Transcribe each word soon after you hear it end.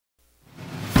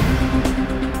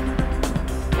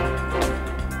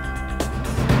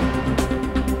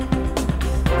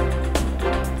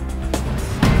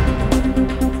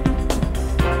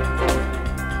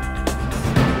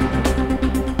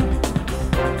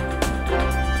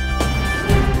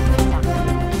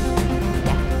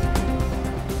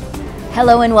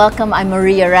Hello and welcome. I'm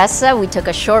Maria Ressa. We took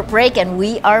a short break and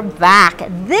we are back.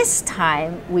 This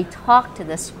time we talked to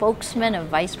the spokesman of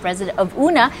Vice President of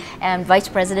UNA and Vice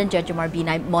President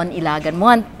Binay, Mon Ilagan.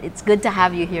 Mon, it's good to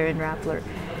have you here in Rappler.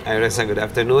 Hi Ressa, good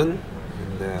afternoon.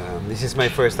 And, this is my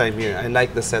first time here. I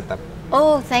like the setup.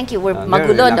 Oh, thank you. We're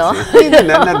magulo, no?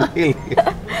 Not really.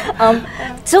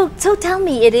 So tell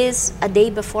me, it is a day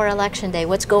before Election Day.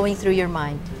 What's going through your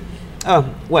mind?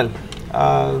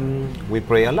 We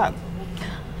pray a lot.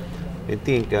 I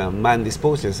think man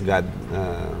disposes, God.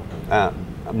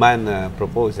 Man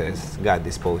proposes, God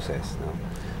disposes.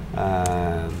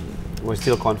 No? We're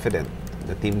still confident.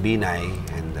 The team Binay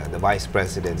and the Vice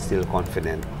President still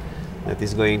confident that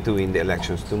he's going to win the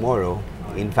elections tomorrow.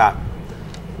 In fact,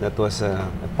 that was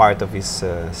a part of his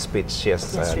speech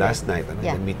last night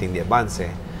in meeting the Avance.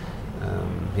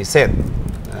 He said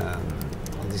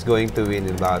he's going to win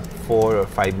about 4 or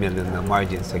 5 million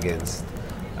margins against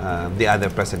the other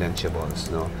presidentiables.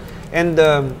 No? And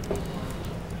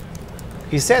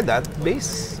he said that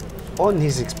based on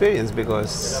his experience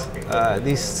because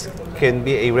this can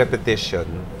be a repetition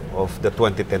of the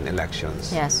 2010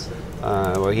 elections. Yes.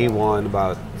 Where he won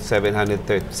about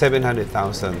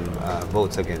 700,000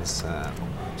 votes against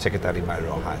Secretary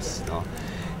Rojas. No?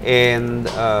 And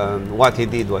what he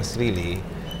did was really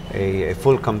a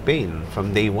full campaign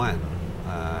from day one.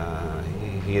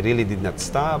 He really did not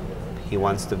stop. He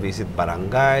wants to visit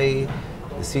barangay,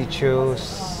 the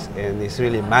sitios, and he's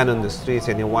really man on the streets,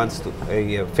 and he wants to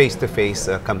a face-to-face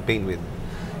campaign with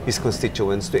his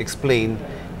constituents to explain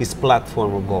his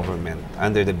platform of government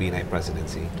under the Binay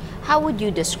presidency. How would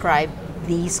you describe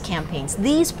these campaigns,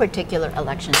 these particular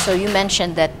elections? So you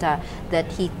mentioned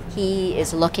that he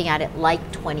is looking at it like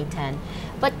 2010,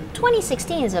 but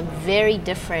 2016 is a very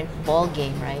different ball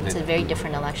game, right? It's a very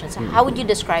different election. So how would you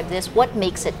describe this? What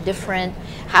makes it different?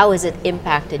 How has it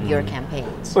impacted your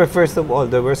campaigns? Well, first of all,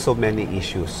 there were so many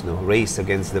issues raised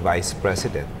against the Vice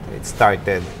President. It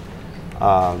started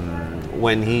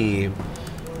when he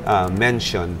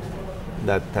mentioned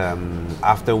that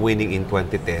after winning in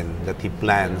 2010, that he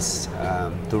plans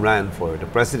to run for the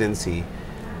presidency.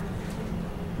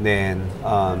 Then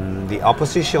the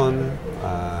opposition,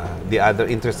 the other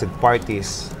interested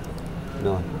parties,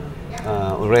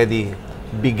 already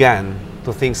began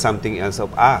to think something else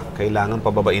of, kailangan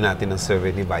pababain natin ang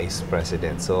survey ni Vice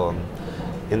President. So,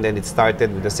 and then it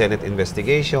started with the Senate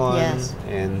investigation. Yes.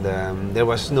 And there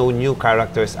was no new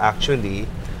characters actually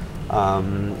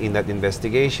in that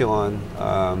investigation.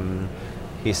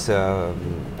 His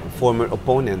former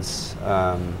opponents,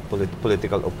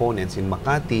 political opponents in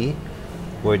Makati,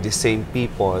 were the same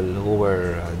people who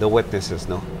were the witnesses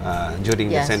during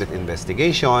the Senate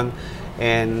investigation,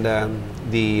 and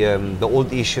the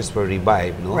old issues were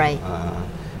revived, right.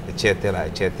 etc.,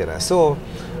 etc. So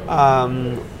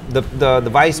the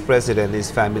Vice President and his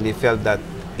family felt that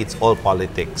it's all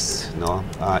politics.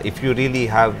 If you really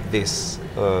have this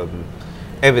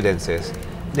evidences,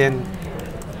 then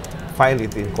file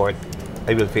it in court.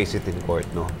 I will face it in court.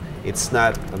 No, it's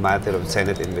not a matter of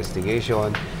Senate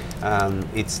investigation.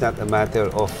 It's not a matter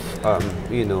of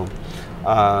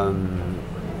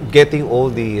getting all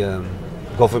the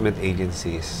government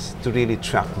agencies to really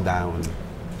track down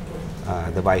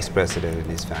the Vice President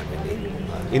and his family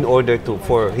in order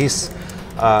for his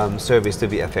service to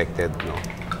be affected.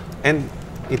 And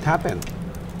it happened.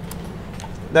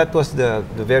 That was the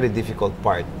very difficult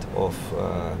part of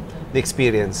the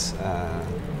experience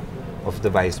of the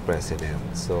Vice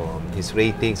President. So his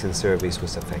ratings and surveys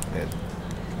was affected.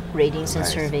 Ratings and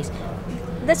surveys.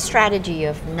 The strategy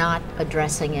of not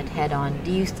addressing it head on,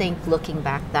 do you think, looking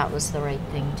back, that was the right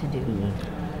thing to do?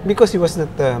 Because he was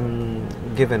not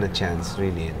given a chance,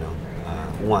 really.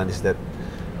 One is that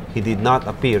he did not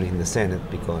appear in the Senate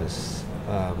because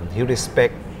he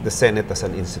respects the Senate as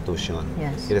an institution.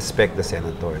 Yes. He respects the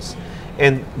senators.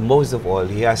 And most of all,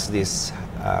 he has this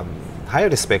high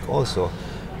respect also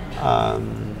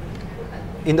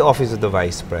in the office of the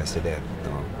Vice President.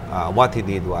 What he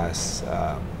did was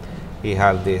he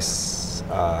had this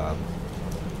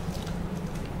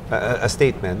a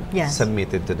statement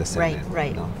submitted to the Senate.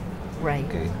 Right.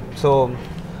 Okay. So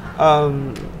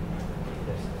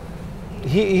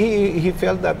he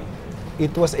felt that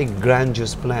it was a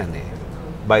grandiose plan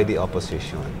by the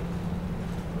opposition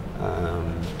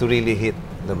to really hit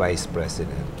the Vice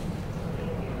President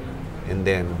and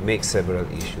then make several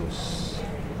issues.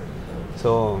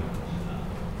 So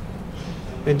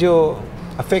medyo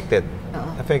affected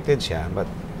siya, but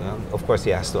of course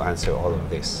he has to answer all of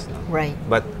this. Right.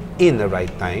 But in the right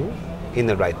time, in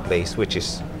the right place, which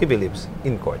is, he believes,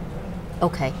 in court.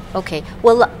 Okay, okay.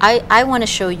 Well, I want to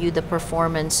show you the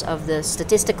performance of the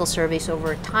statistical surveys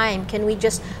over time. Can we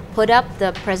just put up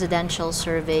the presidential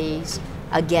surveys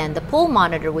again? The poll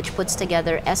monitor, which puts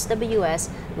together SWS,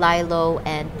 LILO,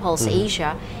 and Pulse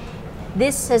Asia.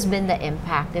 This has been the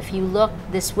impact. If you look,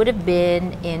 this would have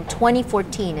been in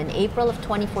 2014, in April of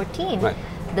 2014. Right.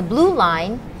 The blue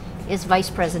line is Vice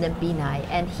President Binay,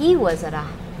 and he was at a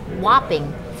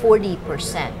whopping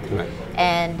 40%. Right.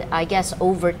 And I guess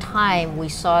over time we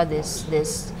saw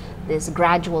this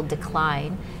gradual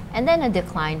decline, and then a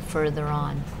decline further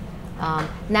on.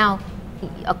 Now,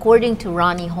 according to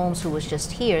Ronnie Holmes, who was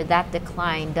just here, that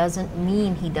decline doesn't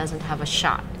mean he doesn't have a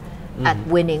shot at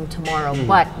winning tomorrow,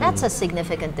 but that's a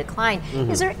significant decline.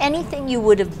 Is there anything you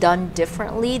would have done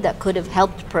differently that could have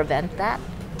helped prevent that?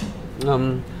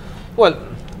 Well,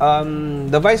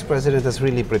 the Vice President has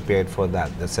really prepared for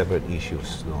that, the several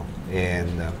issues, no?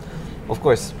 And of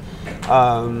course,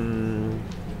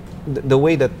 the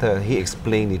way that he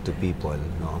explained it to people,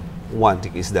 no? One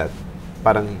thing is that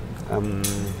parang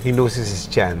he loses his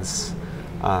chance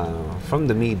from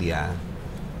the media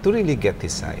to really get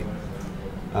his side.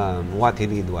 What he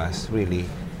did was really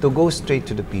to go straight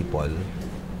to the people.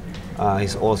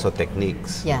 His also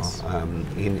techniques, yes,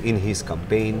 in his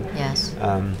campaign. Yes.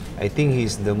 I think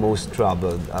he's the most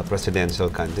troubled presidential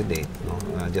candidate. No?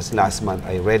 Just last month,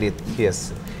 I read it.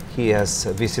 He has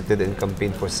visited and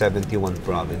campaigned for 71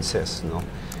 provinces. No?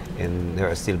 And there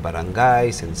are still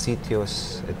barangays and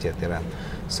sitios, etc.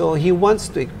 So he wants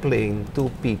to explain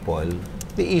to people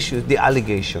the issues, the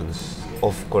allegations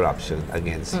of corruption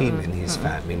against him and his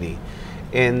family.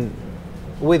 And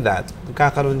with that,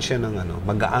 kakaroon siya ng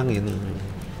magaang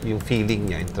yung feeling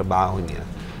niya, yung trabaho niya,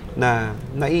 na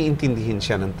naiintindihin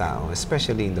siya ng tao,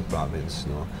 especially in the province,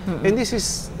 no. And this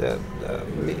is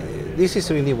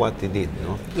really what he did,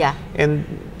 no. Yeah. And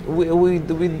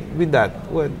with that,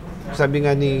 sabi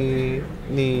nga ni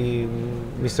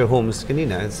Mr. Holmes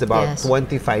kanina, it's about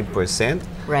 25%.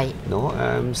 Right. No,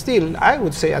 still, I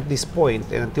would say at this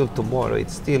point and until tomorrow,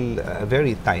 it's still a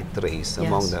very tight race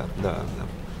among the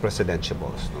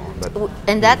presidentiables. No? But,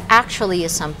 and that actually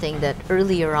is something that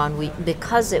earlier on,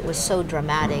 because it was so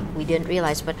dramatic, we didn't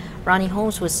realize. But Ronnie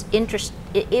Holmes was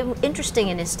interesting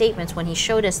in his statements when he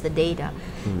showed us the data.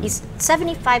 He's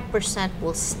 75%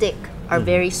 will stick, are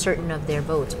very certain of their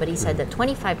votes. But he said that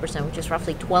 25%, which is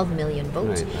roughly 12 million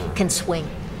votes, can swing.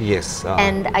 Yes.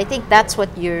 And I think that's what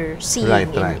you're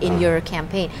seeing in your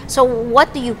campaign. So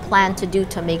what do you plan to do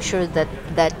to make sure that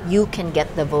you can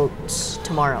get the votes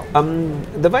tomorrow?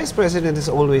 The Vice President has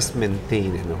always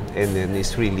maintained, and then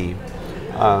is really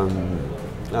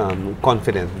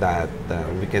confident that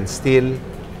we can still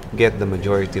get the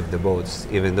majority of the votes,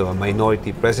 even though a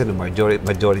minority president,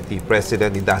 majority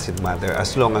president, it doesn't matter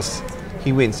as long as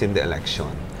he wins in the election.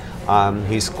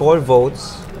 His core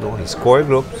votes, his core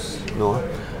groups,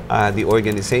 the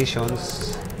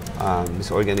organizations,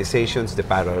 the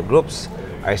parallel groups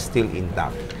are still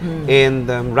intact. And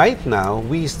right now,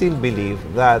 we still believe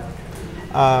that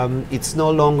it's no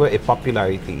longer a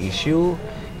popularity issue.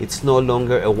 It's no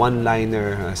longer a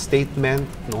one-liner statement,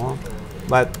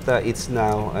 but it's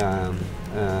now,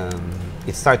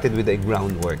 it started with the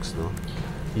groundworks,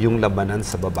 yung labanan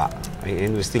sa baba.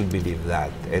 And we still believe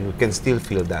that. And we can still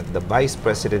feel that. The Vice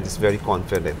President is very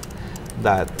confident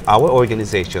that our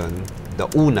organization, the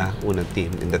una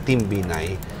team, and the Team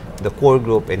Binay, the core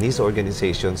group and his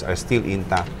organizations are still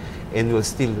intact and will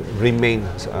still remain,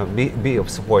 be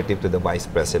supportive to the Vice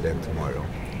President tomorrow.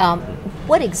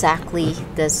 What exactly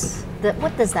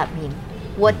what does that mean?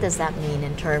 What does that mean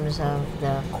in terms of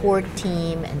the core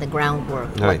team and the groundwork?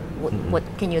 What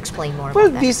can you explain more about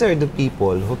that? Well, these are the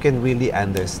people who can really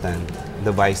understand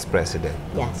the Vice President.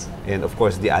 Yes. And of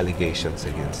course, the allegations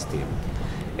against him.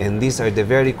 And these are the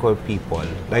very core people.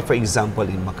 Like for example,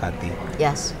 in Makati.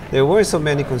 Yes. There were so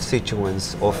many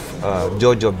constituents of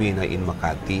Jojo Binay in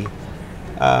Makati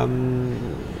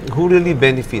who really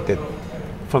benefited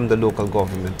from the local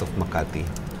government of Makati.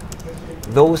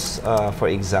 Those, for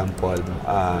example,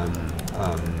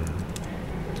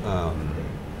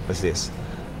 what's this?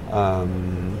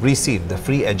 Received the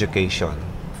free education.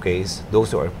 Okay,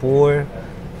 those who are poor,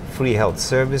 free health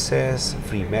services,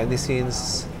 free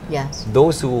medicines. Yes.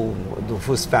 Those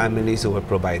whose families who were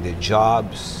provided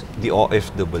jobs, the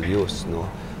OFWs,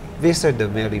 these are the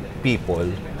very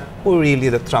people who are really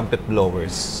the trumpet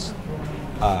blowers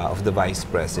of the Vice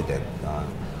President.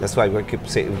 That's why we keep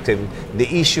saying the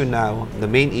issue now, the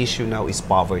main issue now is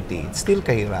poverty. It's still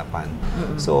kahirapan.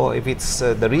 So if it's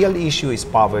the real issue is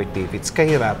poverty, if it's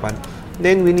kahirapan,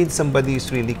 then we need somebody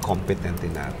who's really competent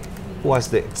in that. who has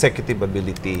the executive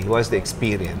ability, who has the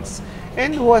experience,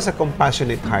 and who has a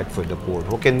compassionate heart for the poor,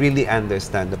 who can really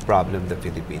understand the problem of the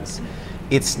Philippines.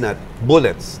 It's not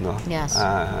bullets, no? Yes.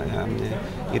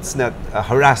 It's not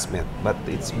harassment, but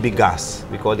it's bigas.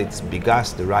 We call it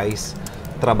bigas, the rice,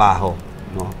 trabaho,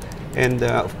 no? And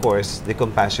of course, the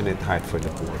compassionate heart for the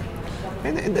poor.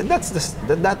 And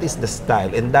that is the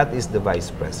style, and that is the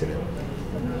Vice President.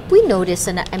 We noticed,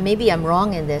 and maybe I'm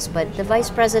wrong in this, but the Vice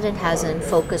President hasn't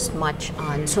focused much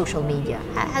on social media.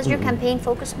 Has your campaign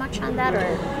focused much on that,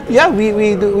 or? Yeah,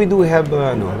 we do have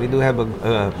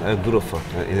a group of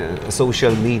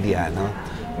social media, no.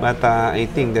 But I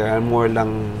think there are more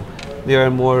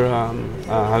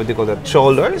how do you call that,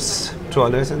 trollers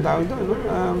and tawag doon, no?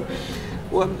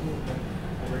 Well,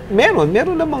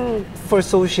 meron namang for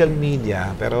social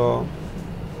media, pero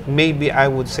maybe I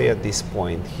would say at this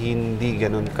point, hindi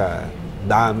ganun ka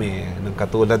dami ng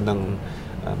katulad ng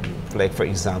like for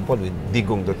example with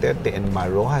Digong Duterte and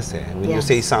Mar Rojas. When you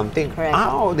say something,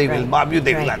 they will mob you,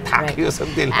 they will attack you,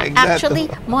 something like that. Actually,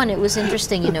 Mon, it was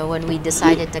interesting, you know, when we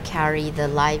decided to carry the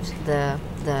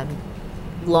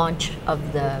launch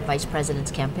of the Vice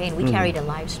President's campaign, we carried a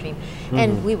live stream,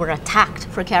 and we were attacked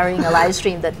for carrying a live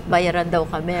stream that bayaran daw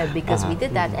kami because we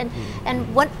did that. And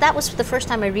that was the first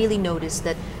time I really noticed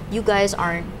that you guys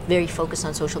aren't very focused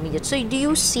on social media. So do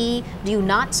you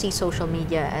not see social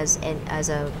media as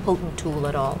a potent tool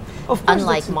at all? Of course,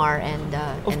 unlike Mar and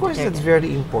of course Duterte. That's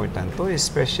very important,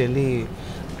 especially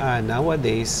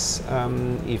nowadays.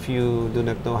 If you do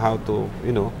not know how to,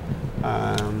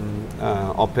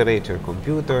 operate your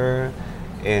computer,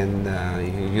 and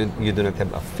you do not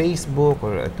have a Facebook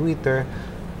or a Twitter,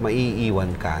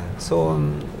 maiiwan ka. So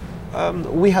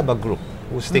we have a group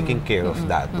who's taking care of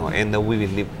that, no? And we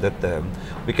believe that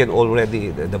we can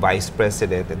already, the Vice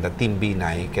President and the Team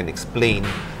Binay can explain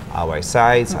our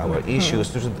sides, our issues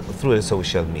through the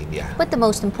social media. But the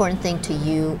most important thing to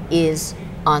you is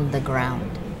on the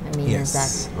ground. I mean, Yes,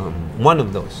 is that one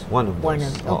of those.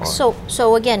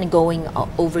 so again, going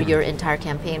over your entire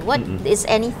campaign, what is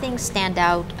anything stand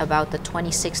out about the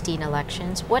 2016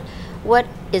 elections? What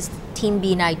is Team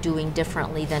Binay doing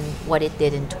differently than what it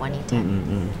did in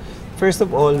 2010? First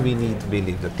of all, we need to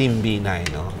believe the Team Binay,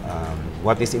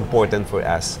 what is important for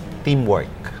us, teamwork.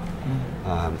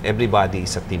 Everybody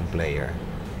is a team player,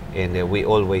 and we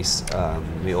always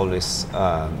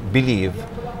believe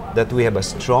that we have a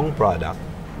strong product,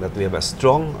 that we have a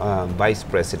strong Vice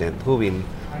President who will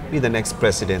be the next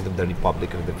President of the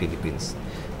Republic of the Philippines.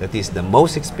 That is the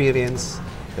most experienced,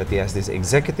 that he has this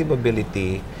executive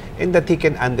ability, and that he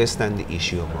can understand the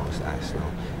issue amongst us.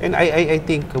 And I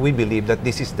think we believe that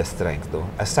this is the strength,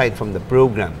 aside from the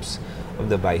programs of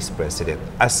the Vice President,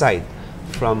 aside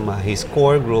from his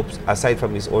core groups, aside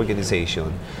from his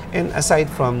organization, and aside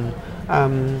from,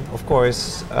 of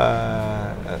course,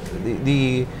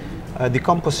 the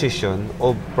composition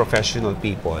of professional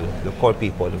people, the core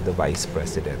people of the Vice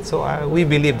President. So we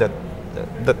believe that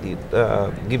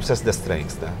it gives us the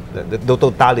strength, the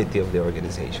totality of the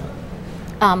organization.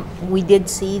 We did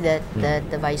see that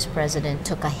the Vice President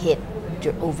took a hit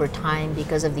over time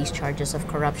because of these charges of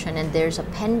corruption, and there's a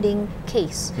pending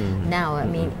case now. I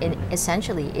mean,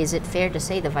 essentially, is it fair to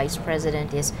say the Vice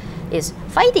President is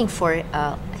fighting for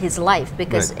his life,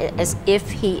 because as if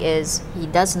he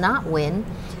does not win,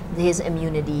 his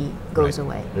immunity goes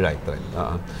away. Right.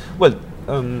 Well,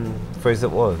 first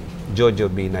of all, Jojo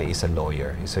Binay is a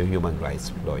lawyer. He's a human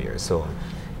rights lawyer, so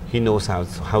he knows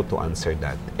how to answer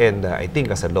that. And I think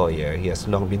as a lawyer, he has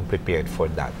long been prepared for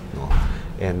that.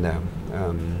 And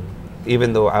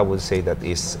even though I would say that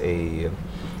is a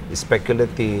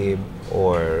speculative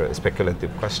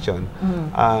question,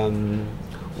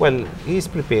 well, he's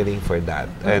preparing for that.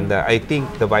 And I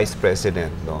think the Vice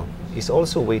President is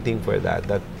also waiting for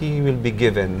that he will be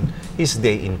given his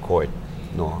day in court,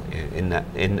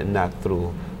 and not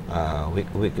through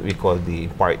we call the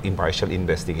impartial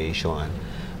investigation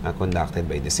conducted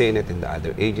by the Senate and the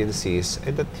other agencies,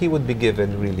 and that he would be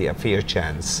given really a fair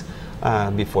chance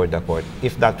before the court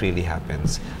if that really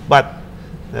happens. But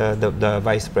the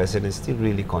Vice President is still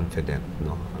really confident,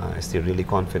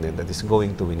 that he's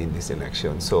going to win in this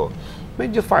election. So,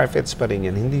 medyo far-fetched pa rin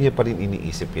yan. Hindi niya pa rin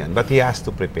iniisip yan. But he has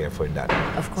to prepare for that.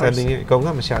 Of course. Sabi niya, ikaw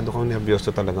nga, masyado kang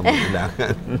nervyoso talaga Mon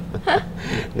Ilagan.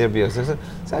 Nervyoso. So,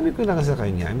 sabi ko lang sa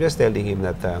kanya, I'm just telling him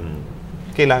that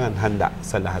kailangan handa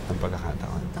sa lahat ng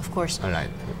pagkakataon. Of course. All right.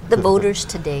 The voters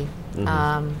today,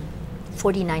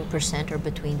 49% are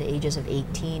between the ages of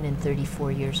 18 and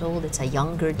 34 years old. It's a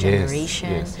younger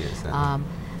generation. Yes.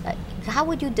 how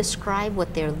would you describe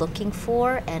what they're looking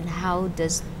for, and how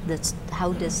does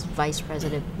Vice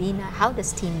President Binay, how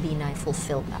does Team Binay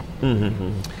fulfill that?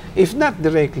 If not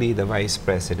directly the Vice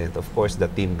President, of course, the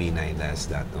Team Binay does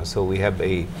that. No? So we have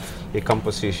a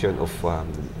composition of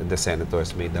the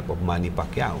senators made up of Manny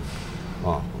Pacquiao.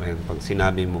 Oh, when pag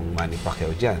sinabi mong Manny Pacquiao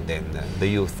dyan, then the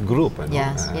youth group, ano?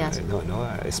 Yes,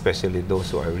 Especially those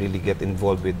who are really get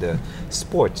involved with the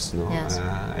sports. No? Yes.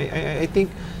 I think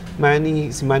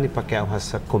si Manny Pacquiao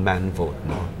has a command vote.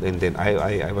 No? And then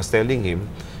I was telling him,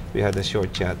 we had a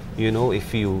short chat, you know,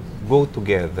 if you go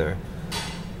together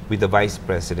with the Vice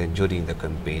President during the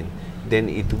campaign, then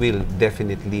it will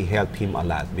definitely help him a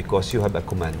lot because you have a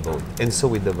command vote. And so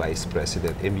with the Vice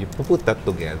President, and you put that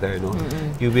together, no,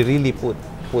 you will really put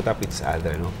up each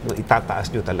other, no?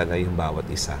 Itataas nyo talaga yung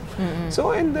bawat isa.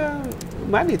 So, and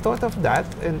Manny thought of that,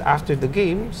 and after the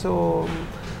game, so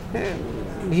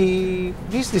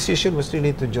his decision was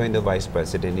really to join the Vice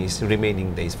President his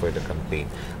remaining days for the campaign.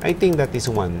 I think that is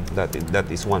one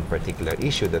particular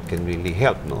issue that can really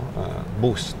help, no,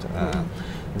 boost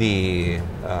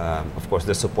of course,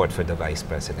 the support for the Vice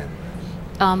President.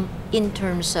 In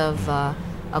terms of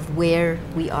where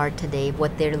we are today,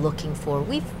 what they're looking for,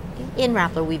 in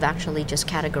Rappler, we've actually just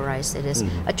categorized it as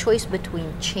a choice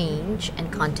between change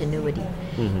and continuity.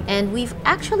 And we've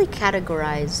actually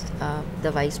categorized the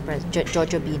Vice President,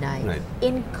 Jojo Binay,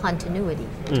 in continuity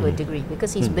to a degree,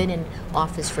 because he's been in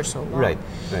office for so long. Right.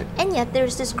 And yet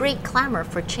there's this great clamor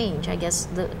for change. I guess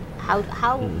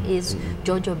how is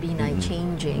Jojo Binay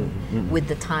changing with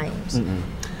the times?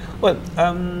 Well,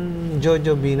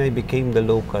 Jojo Binay became the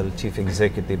local chief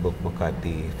executive of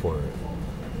Makati for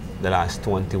the last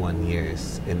 21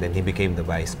 years, and then he became the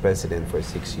Vice President for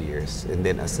 6 years. And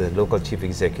then as a local chief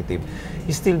executive,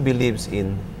 he still believes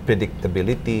in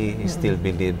predictability, he still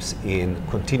believes in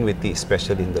continuity,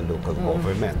 especially in the local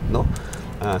government. No?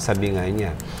 Sabi nga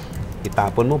niya,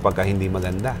 itapon mo pagka hindi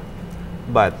maganda.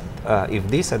 But if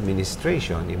this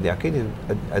administration, if the Aquino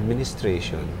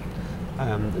administration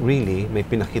really may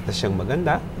pinakita siyang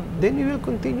maganda, then we will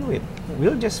continue it.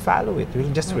 We'll just follow it.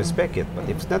 We'll just respect it. But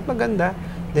if it's not maganda,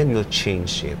 then we'll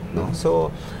change it. No?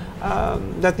 So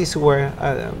that is where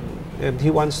he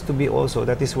wants to be also.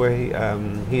 That is where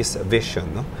his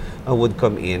vision, no, would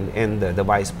come in. And the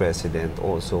Vice President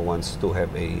also wants to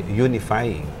have a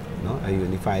unifying, no, a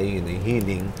unifying and a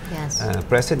healing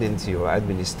presidency or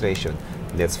administration.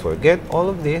 Let's forget all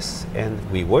of this and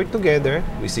we work together.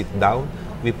 We sit down,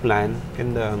 we plan,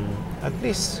 and at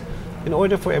least in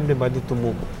order for everybody to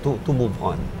move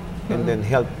on and then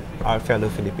help our fellow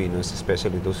Filipinos,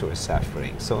 especially those who are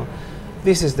suffering. So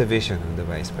this is the vision of the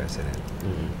Vice President.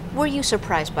 Were you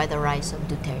surprised by the rise of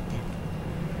Duterte?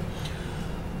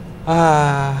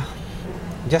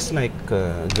 Just like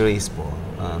Grace po,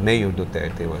 Mayor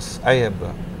Duterte was, I have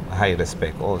high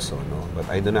respect also, no? But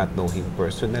I do not know him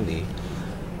personally.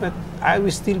 But I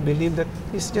will still believe that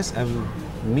it's just a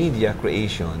media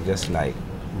creation, just like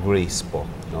Grace po,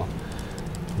 no?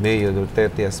 Mayor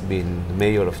Duterte has been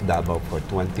mayor of Davao for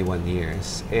 21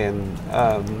 years. And,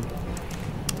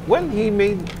 well, he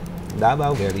made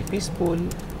Davao very peaceful.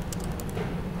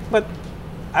 But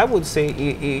I would say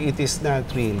it is not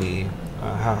really,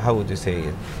 how would you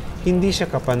say it? Hindi siya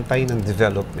kapantay ng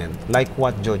development like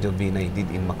what Jojo Binay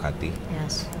did in Makati.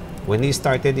 Yes. When he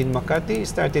started in Makati, he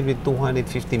started with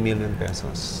 250 million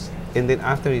pesos. And then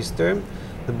after his term,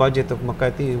 the budget of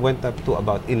Makati went up to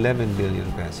about 11 billion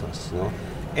pesos. No?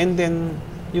 And then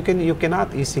you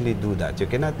cannot easily do that. You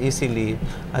cannot easily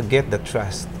get the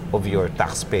trust of your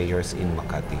taxpayers in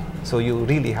Makati. So you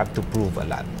really have to prove a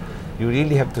lot. You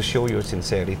really have to show your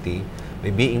sincerity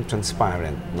by being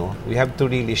transparent. No, we have to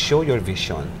really show your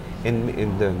vision. And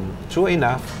true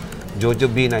enough, Jojo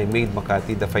Binay made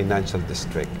Makati the financial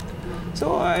district.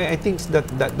 So I think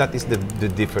that is the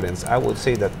difference. I would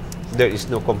say that there is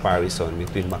no comparison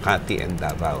between Makati and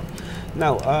Davao.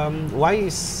 Now, why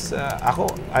is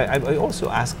I also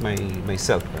ask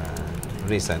myself,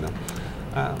 Risa, no?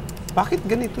 Bakit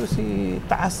ganito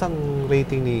taas ang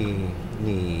rating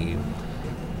ni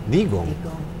Digong?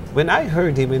 When I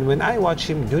heard him and when I watched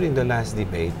him during the last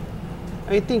debate,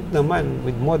 I think naman,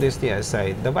 with modesty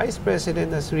aside, the Vice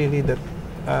President has really that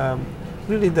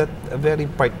very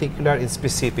particular and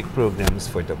specific programs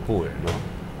for the poor, no?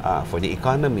 For the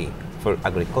economy, for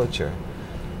agriculture.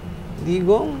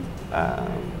 Digong,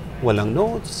 walang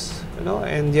notes, you know,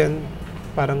 and yan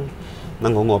parang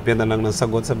nangungopia na lang ng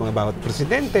sagot sa mga bawat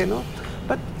presidente, no?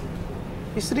 But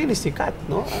he's really sikat,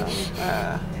 no?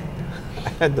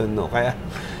 I don't know. Kaya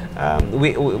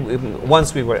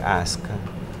once we were asked,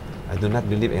 I do not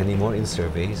believe anymore in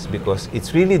surveys because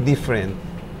it's really different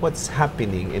what's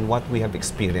happening and what we have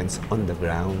experienced on the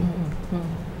ground.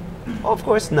 Of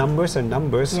course, numbers are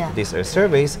numbers. Yeah. These are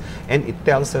surveys, and it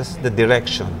tells us the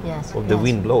direction Yes, of the yes.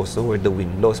 wind blows, so where the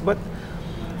wind blows. But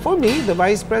for me, the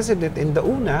Vice President and the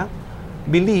UNA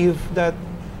believe that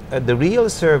the real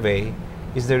survey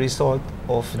is the result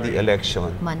of the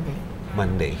election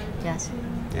Monday. Yes.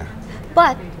 Yeah.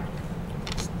 But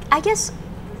I guess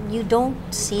you don't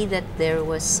see that there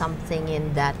was something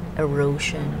in that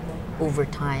erosion over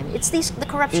time. It's the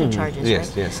corruption charges, yes,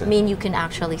 right? yes. I mean, you can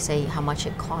actually say how much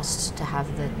it costs to have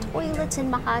the toilets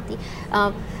in Makati.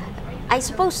 I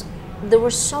suppose there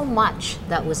was so much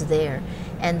that was there,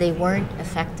 and they weren't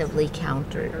effectively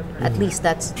countered. At least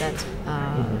that's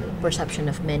perception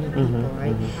of many people,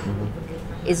 right?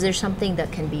 Is there something that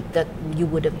you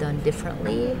would have done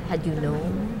differently had you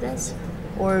known this,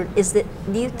 or do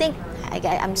you think?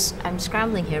 I'm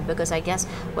scrambling here because I guess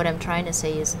what I'm trying to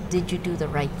say is, did you do the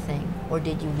right thing, or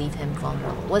did you leave him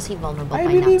vulnerable? Was he vulnerable I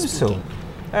by believe not speaking? so.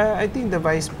 I think the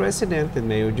Vice President and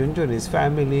Mayor Junjun and his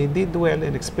family did well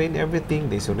and explained everything.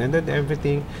 They surrendered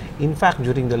everything. In fact,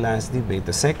 during the last debate,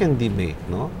 the second debate,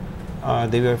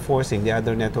 they were forcing, the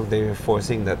other network, they were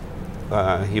forcing that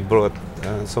he brought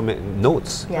so many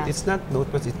notes. Yeah. But it's not notes,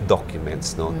 but it's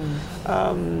documents. One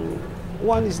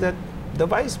is that the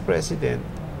Vice President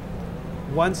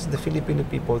wants the Filipino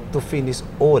people to finish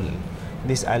all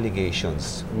these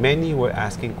allegations. Many were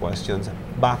asking questions,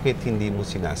 bakit hindi mo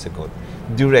sinasagot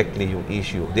directly yung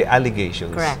issue, the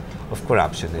allegations of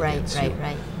corruption against you.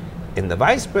 Right. And the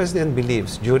Vice President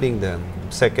believes during the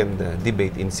second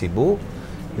debate in Cebu,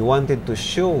 he wanted to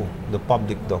show the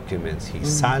public documents,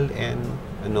 his SAL and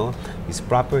his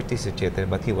properties, etc.,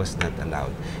 but he was not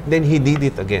allowed. Then he did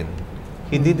it again.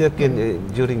 He did it again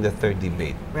during the third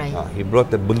debate. Right. He brought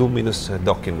the voluminous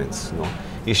documents.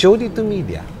 He showed it to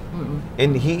media.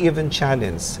 And he even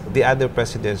challenged the other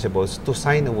presidentials to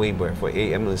sign a waiver for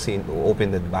AMLC to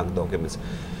open the bank documents.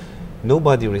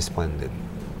 Nobody responded.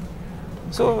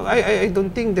 So I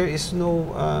don't think there is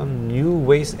no new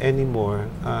ways anymore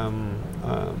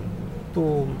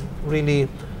to really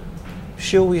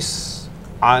show his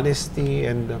honesty.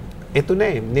 And ito na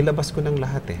nilabas ko ng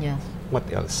lahat Yes. What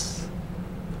else?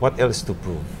 What else to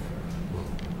prove?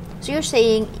 So you're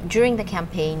saying during the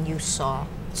campaign you saw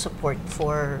support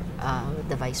for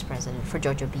the Vice President, for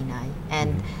Jojo Binay,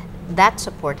 and that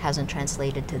support hasn't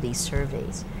translated to these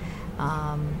surveys.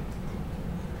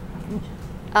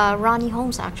 Ronnie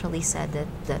Holmes actually said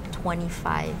that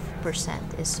 25%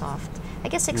 is soft. I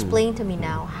guess explain to me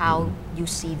now how you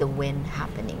see the win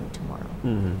happening tomorrow.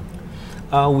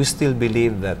 We still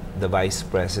believe that the Vice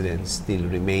President still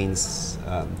remains,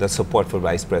 the support for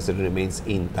Vice President remains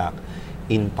intact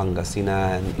in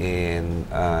Pangasinan and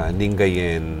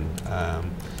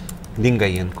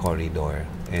Lingayen corridor.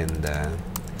 And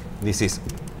this is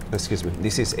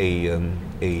a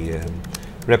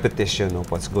repetition of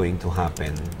what's going to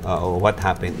happen, or what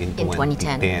happened in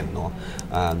 2010.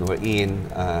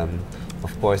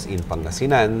 Of course, in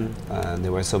Pangasinan,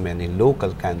 there were so many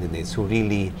local candidates who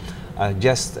really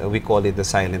we call it the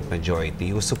silent majority,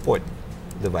 who support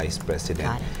the Vice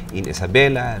President. In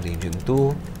Isabela, Region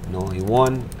 2, he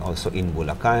won. Also in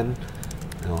Bulacan,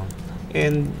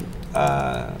 and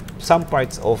some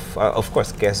parts of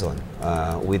course, Quezon,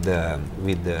 with the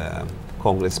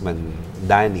Congressman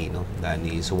Danny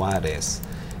Suarez,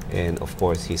 and of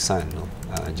course his son,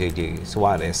 JJ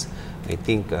Suarez. I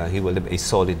think he will have a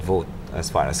solid vote as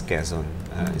far as Quezon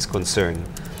is concerned.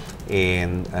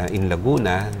 And in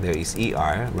Laguna, there is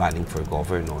ER running for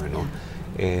governor,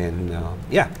 And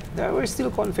we're still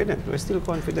confident. We're still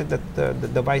confident that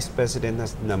the Vice President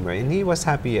has the number, and he was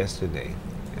happy yesterday,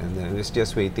 and was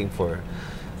just waiting for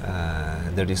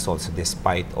the results,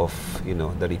 despite of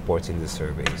the reports in the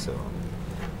survey. So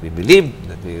we believe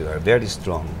that we are very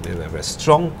strong. We have a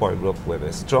strong core group. We have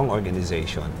a strong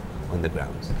organization on the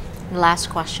ground. The last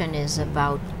question is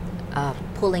about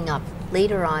pulling up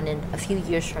later on, in a few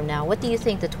years from now. What do you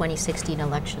think the 2016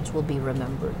 elections will be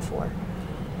remembered for?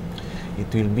 It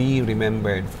will be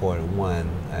remembered for, one,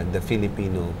 the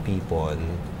Filipino people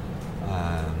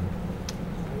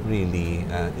really,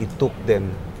 it took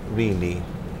them,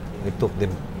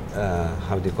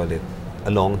 how do you call it,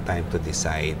 a long time to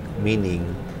decide.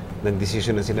 Meaning,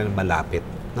 nag-decision na sila na malapit,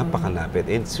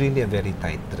 napakalapit. And it's really a very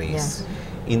tight race. Yes.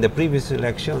 In the previous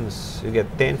elections, you get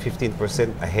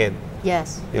 10-15% ahead.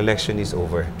 Yes. The election is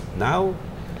over. Now,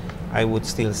 I would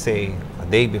still say, a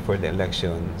day before the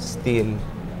election, still,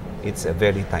 it's a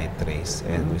very tight race,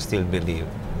 and we still believe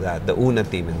that the UNA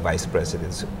team and Vice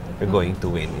Presidents are going to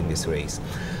win in this race.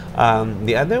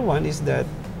 The other one is that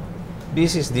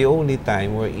this is the only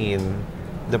time wherein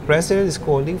the president is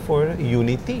calling for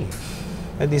unity.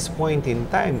 At this point in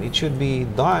time, it should be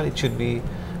done. It should be,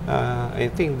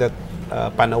 I think that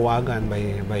panawagan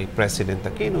by President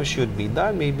Aquino should be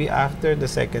done maybe after the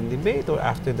second debate or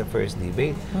after the first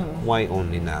debate. Why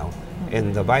only now?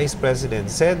 And the Vice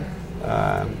President said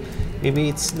maybe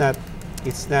it's not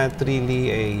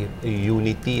really a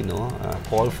unity, no, a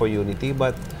call for unity,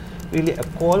 but really a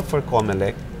call for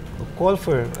COMELEC, a call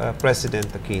for President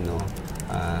Aquino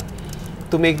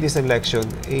to make this election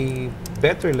a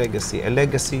better legacy, a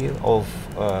legacy of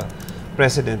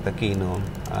President Aquino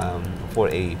for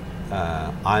a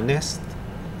honest,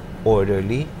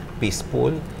 orderly,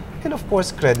 peaceful, and of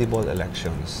course credible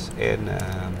elections. And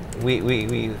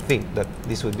we think that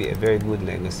this would be a very good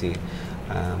legacy,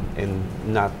 and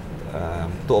not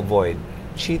to avoid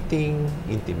cheating,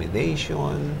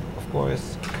 intimidation, of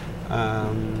course,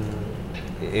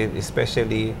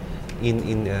 especially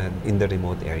in the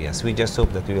remote areas. We just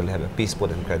hope that we will have a peaceful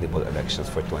and credible elections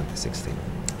for 2016.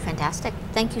 Fantastic.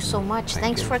 Thank you so much. Thank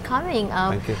Thanks you. for coming.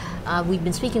 Thank you. We've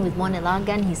been speaking with Mon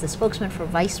Ilagan. He's the spokesman for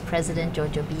Vice President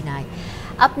Jojo Binay.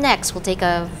 Up next, we'll take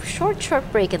a short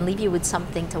break and leave you with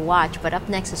something to watch. But up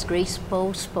next is Grace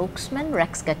Po spokesman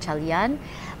Rex Gatchalian.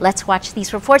 Let's watch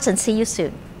these reports and see you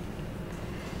soon.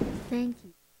 Thank you.